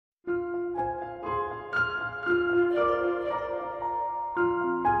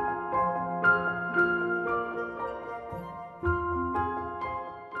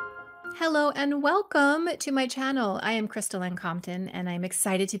and welcome to my channel. I am Crystal Compton, and I'm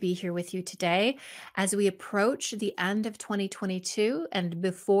excited to be here with you today as we approach the end of 2022 and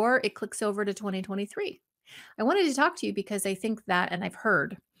before it clicks over to 2023. I wanted to talk to you because I think that, and I've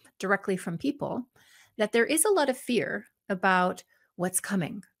heard directly from people, that there is a lot of fear about what's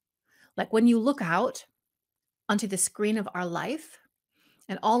coming. Like when you look out onto the screen of our life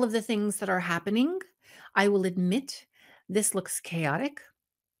and all of the things that are happening, I will admit this looks chaotic.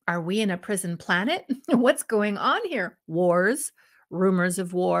 Are we in a prison planet? What's going on here? Wars, rumors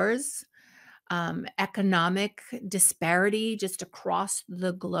of wars, economic disparity just across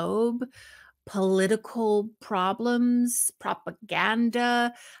the globe, political problems,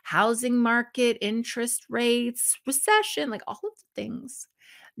 propaganda, housing market, interest rates, recession, like all of the things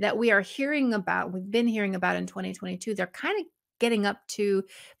that we are hearing about, we've been hearing about in 2022, they're kind of getting up to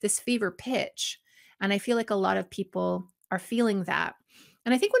this fever pitch. And I feel like a lot of people are feeling that.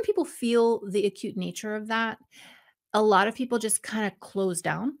 And I think when people feel the acute nature of that, a lot of people just kind of close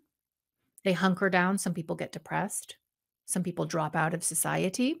down. They hunker down. Some people get depressed. Some people drop out of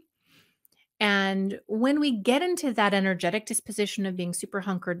society. And when we get into that energetic disposition of being super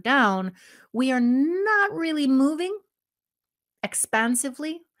hunkered down, we are not really moving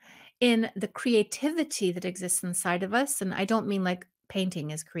expansively in the creativity that exists inside of us. And I don't mean like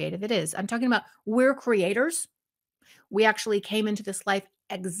painting is creative, it is. I'm talking about we're creators. We actually came into this life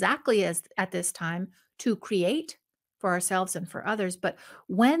exactly as at this time to create for ourselves and for others. But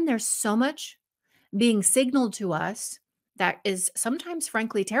when there's so much being signaled to us that is sometimes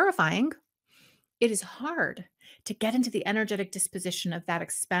frankly terrifying, it is hard to get into the energetic disposition of that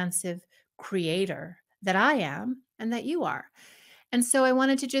expansive creator that I am and that you are. And so I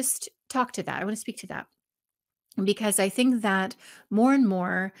wanted to just talk to that. I want to speak to that because I think that more and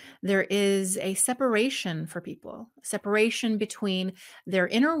more there is a separation for people, separation between their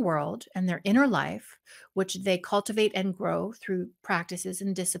inner world and their inner life, which they cultivate and grow through practices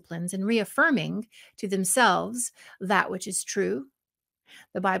and disciplines and reaffirming to themselves that which is true.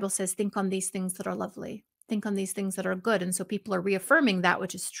 The Bible says, think on these things that are lovely. Think on these things that are good. And so people are reaffirming that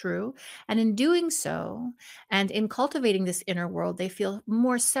which is true. And in doing so, and in cultivating this inner world, they feel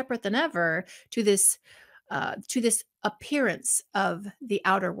more separate than ever to this appearance of the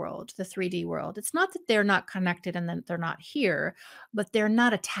outer world, the 3D world. It's not that they're not connected and that they're not here, but they're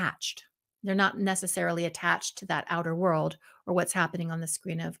not attached. They're not necessarily attached to that outer world or what's happening on the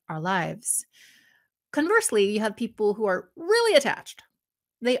screen of our lives. Conversely, you have people who are really attached.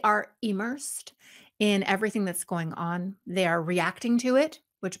 They are immersed in everything that's going on. They are reacting to it,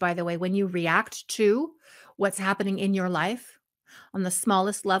 which, by the way, when you react to what's happening in your life on the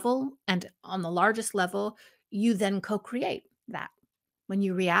smallest level and on the largest level, you then co create that. When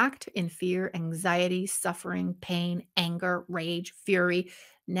you react in fear, anxiety, suffering, pain, anger, rage, fury,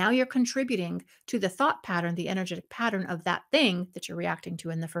 now you're contributing to the thought pattern, the energetic pattern of that thing that you're reacting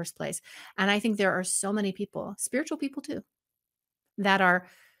to in the first place. And I think there are so many people, spiritual people too, that are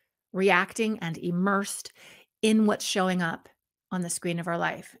reacting and immersed in what's showing up on the screen of our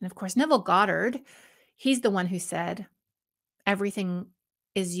life. And of course, Neville Goddard, he's the one who said, everything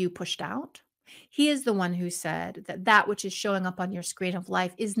is you pushed out. He is the one who said that that which is showing up on your screen of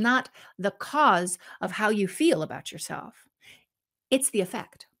life is not the cause of how you feel about yourself. It's the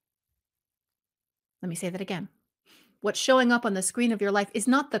effect. Let me say that again. What's showing up on the screen of your life is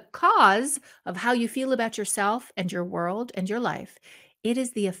not the cause of how you feel about yourself and your world and your life. It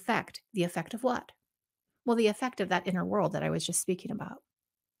is the effect. The effect of what? Well, the effect of that inner world that I was just speaking about.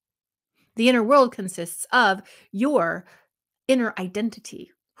 The inner world consists of your inner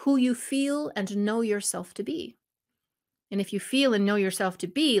identity, who you feel and know yourself to be. And if you feel and know yourself to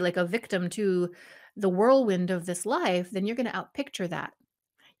be like a victim to the whirlwind of this life, then you're going to outpicture that.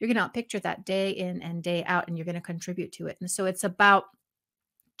 You're going to outpicture that day in and day out, and you're going to contribute to it. And so it's about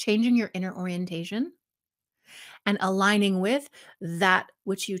changing your inner orientation and aligning with that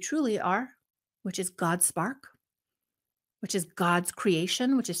which you truly are, which is God's spark, which is God's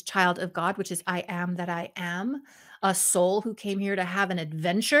creation, which is child of God, which is I am that I am, a soul who came here to have an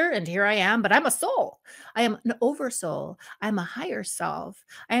adventure. And here I am, but I'm a soul. I am an oversoul. I'm a higher self.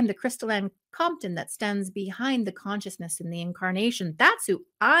 I am the crystalline Compton that stands behind the consciousness in the incarnation. That's who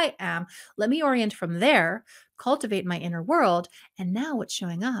I am. Let me orient from there, cultivate my inner world. And now what's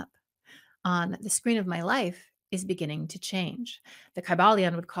showing up on the screen of my life is beginning to change. The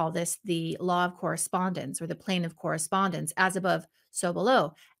Kybalion would call this the law of correspondence or the plane of correspondence, as above, so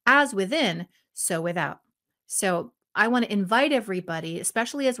below, as within, so without. So I want to invite everybody,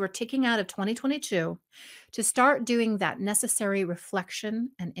 especially as we're ticking out of 2022, to start doing that necessary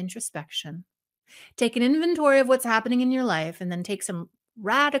reflection and introspection. Take an inventory of what's happening in your life and then take some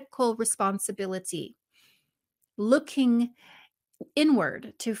radical responsibility, looking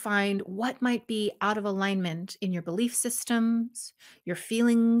inward to find what might be out of alignment in your belief systems, your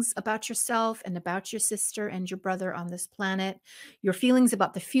feelings about yourself and about your sister and your brother on this planet, your feelings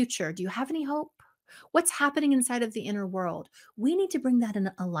about the future. Do you have any hope? What's happening inside of the inner world? We need to bring that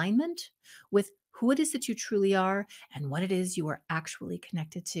in alignment with who it is that you truly are and what it is you are actually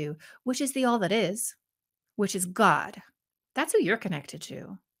connected to, which is the all that is, which is God. That's who you're connected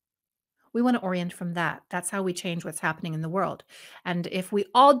to. We want to orient from that. That's how we change what's happening in the world. And if we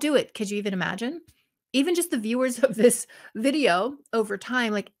all do it, could you even imagine? Even just the viewers of this video over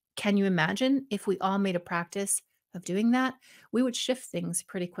time, like, can you imagine if we all made a practice of doing that? We would shift things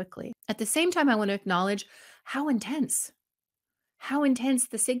pretty quickly. At the same time, I want to acknowledge how intense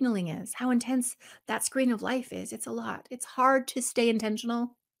the signaling is, how intense that screen of life is. It's a lot. It's hard to stay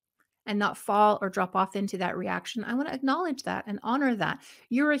intentional and not fall or drop off into that reaction. I want to acknowledge that and honor that.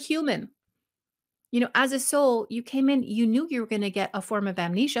 You're a human. As a soul, you came in, you knew you were going to get a form of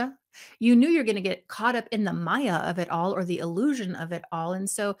amnesia. You knew you're going to get caught up in the maya of it all or the illusion of it all. And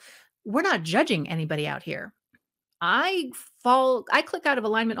so we're not judging anybody out here. I click out of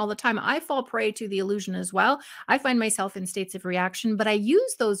alignment all the time. I fall prey to the illusion as well. I find myself in states of reaction, but I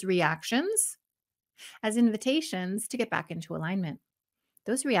use those reactions as invitations to get back into alignment.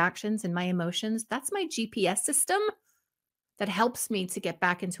 Those reactions and my emotions, that's my GPS system that helps me to get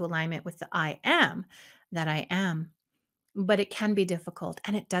back into alignment with the I am that I am. But it can be difficult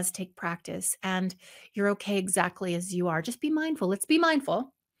and it does take practice. And you're okay exactly as you are. Just be mindful. Let's be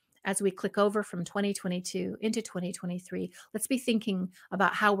mindful as we click over from 2022 into 2023. Let's be thinking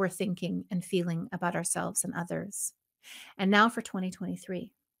about how we're thinking and feeling about ourselves and others. And now for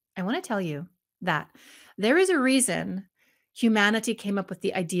 2023, I want to tell you that there is a reason humanity came up with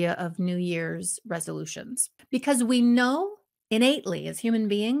the idea of New Year's resolutions, because we know innately as human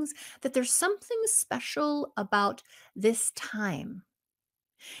beings that there's something special about this time.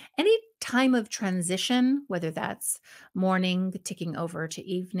 Any time of transition, whether that's morning ticking over to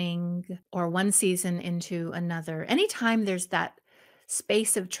evening or one season into another, anytime there's that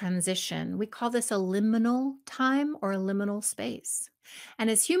space of transition, we call this a liminal time or a liminal space. And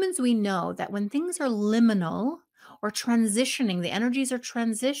as humans, we know that when things are liminal or transitioning, the energies are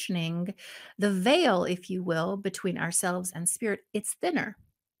transitioning, the veil, if you will, between ourselves and spirit, it's thinner.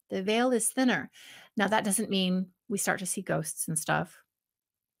 The veil is thinner. Now, that doesn't mean we start to see ghosts and stuff,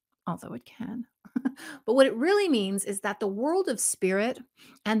 although it can. But what it really means is that the world of spirit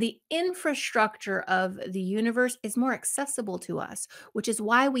and the infrastructure of the universe is more accessible to us, which is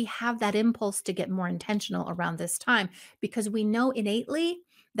why we have that impulse to get more intentional around this time, because we know innately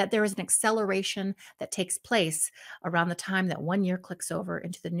that there is an acceleration that takes place around the time that one year clicks over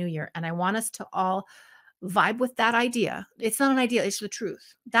into the new year. And I want us to all vibe with that idea. It's not an idea, it's the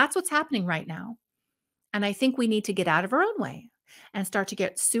truth. That's what's happening right now. And I think we need to get out of our own way and start to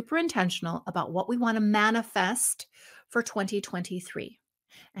get super intentional about what we want to manifest for 2023.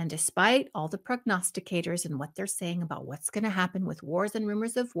 And despite all the prognosticators and what they're saying about what's going to happen with wars and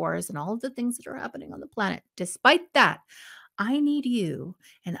rumors of wars and all of the things that are happening on the planet, despite that, I need you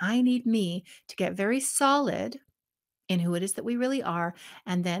and I need me to get very solid in who it is that we really are,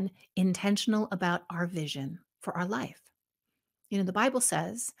 and then intentional about our vision for our life. The Bible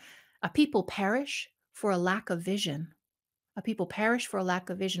says, a people perish for a lack of vision. A people perish for a lack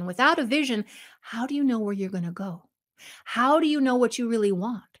of vision. Without a vision, how do you know where you're going to go? How do you know what you really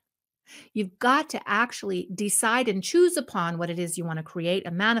want? You've got to actually decide and choose upon what it is you want to create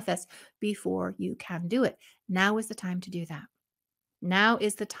and manifest before you can do it. Now is the time to do that. Now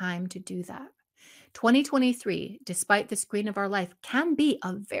is the time to do that. 2023, despite the screen of our life, can be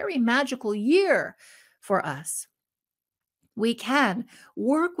a very magical year for us. We can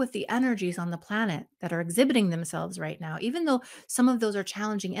work with the energies on the planet that are exhibiting themselves right now. Even though some of those are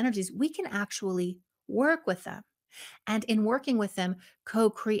challenging energies, we can actually work with them. And in working with them,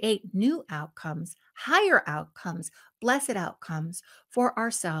 co-create new outcomes, higher outcomes, blessed outcomes for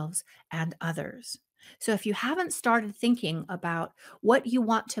ourselves and others. So if you haven't started thinking about what you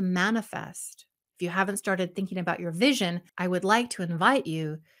want to manifest, if you haven't started thinking about your vision, I would like to invite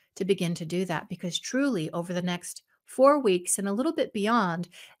you to begin to do that, because truly over the next 4 weeks and a little bit beyond,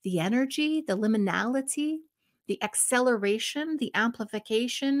 the energy, the liminality, the acceleration, the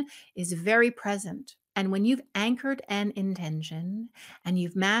amplification is very present. And when you've anchored an intention and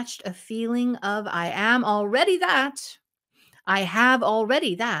you've matched a feeling of, I am already that, I have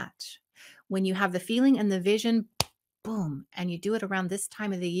already that, when you have the feeling and the vision, boom, and you do it around this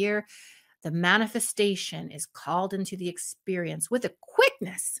time of the year, the manifestation is called into the experience with a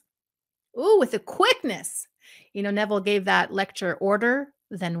quickness. Ooh, with a quickness Neville gave that lecture, Order,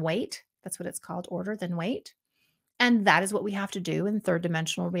 Then Wait. That's what it's called, Order, Then Wait. And that is what we have to do in third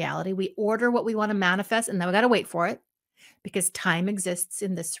dimensional reality. We order what we want to manifest, and then we got to wait for it because time exists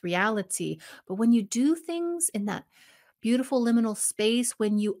in this reality. But when you do things in that beautiful liminal space,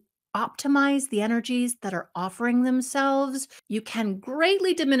 when you optimize the energies that are offering themselves, you can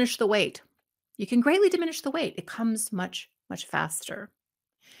greatly diminish the weight. You can greatly diminish the weight. It comes much, much faster.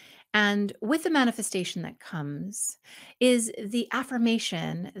 And with the manifestation that comes is the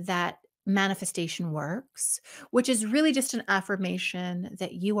affirmation that manifestation works, which is really just an affirmation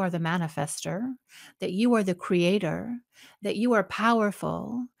that you are the manifester, that you are the creator, that you are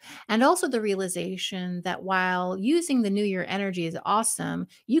powerful, and also the realization that while using the new year energy is awesome,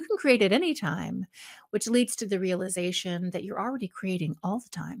 you can create at any time, which leads to the realization that you're already creating all the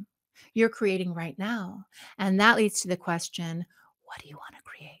time. You're creating right now. And that leads to the question, what do you want to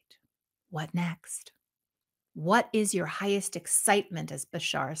create? What next? What is your highest excitement, as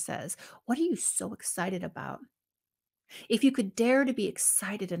Bashar says? What are you so excited about? If you could dare to be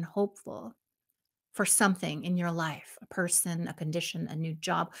excited and hopeful for something in your life, a person, a condition, a new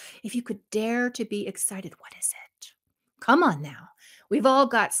job, if you could dare to be excited, what is it? Come on now. We've all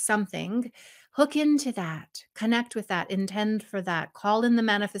got something. Hook into that, connect with that, intend for that, call in the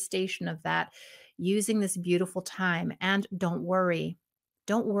manifestation of that using this beautiful time. And don't worry.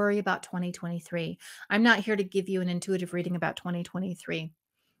 Don't worry about 2023. I'm not here to give you an intuitive reading about 2023.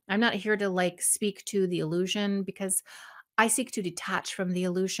 I'm not here to speak to the illusion because I seek to detach from the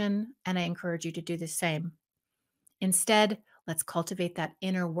illusion, and I encourage you to do the same. Instead, let's cultivate that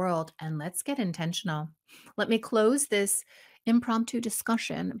inner world and let's get intentional. Let me close this impromptu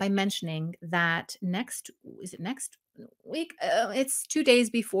discussion by mentioning that is it next week? It's 2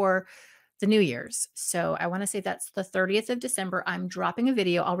 days before the New Year's. So I want to say that's the 30th of December. I'm dropping a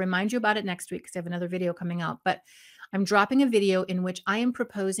video. I'll remind you about it next week because I have another video coming out. But I'm dropping a video in which I am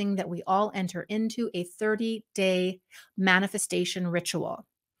proposing that we all enter into a 30-day manifestation ritual.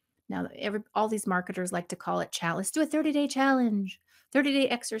 Now, all these marketers like to call it challenge. Let's do a 30-day challenge, 30-day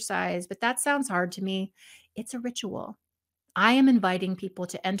exercise, but that sounds hard to me. It's a ritual. I am inviting people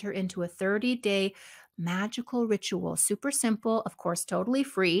to enter into a 30-day magical ritual, super simple, of course, totally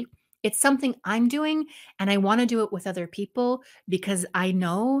free. It's something I'm doing, and I want to do it with other people because I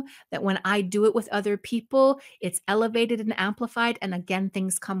know that when I do it with other people, it's elevated and amplified. And again,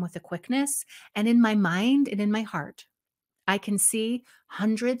 things come with a quickness. And in my mind and in my heart, I can see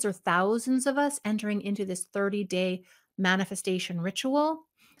hundreds or thousands of us entering into this 30-day manifestation ritual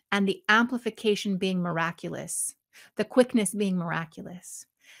and the amplification being miraculous, the quickness being miraculous.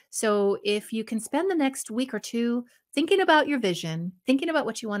 So if you can spend the next week or two thinking about your vision, thinking about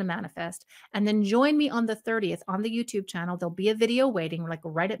what you want to manifest, and then join me on the 30th on the YouTube channel, there'll be a video waiting like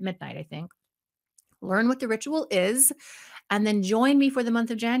right at midnight, I think. Learn what the ritual is, and then join me for the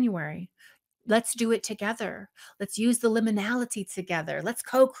month of January. Let's do it together. Let's use the liminality together. Let's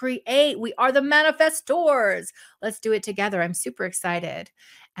co-create. We are the manifestors. Let's do it together. I'm super excited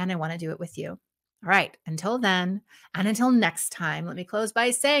and I want to do it with you. All right. Until then, and until next time, let me close by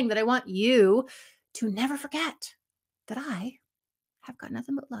saying that I want you to never forget that I have got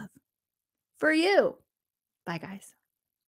nothing but love for you. Bye, guys.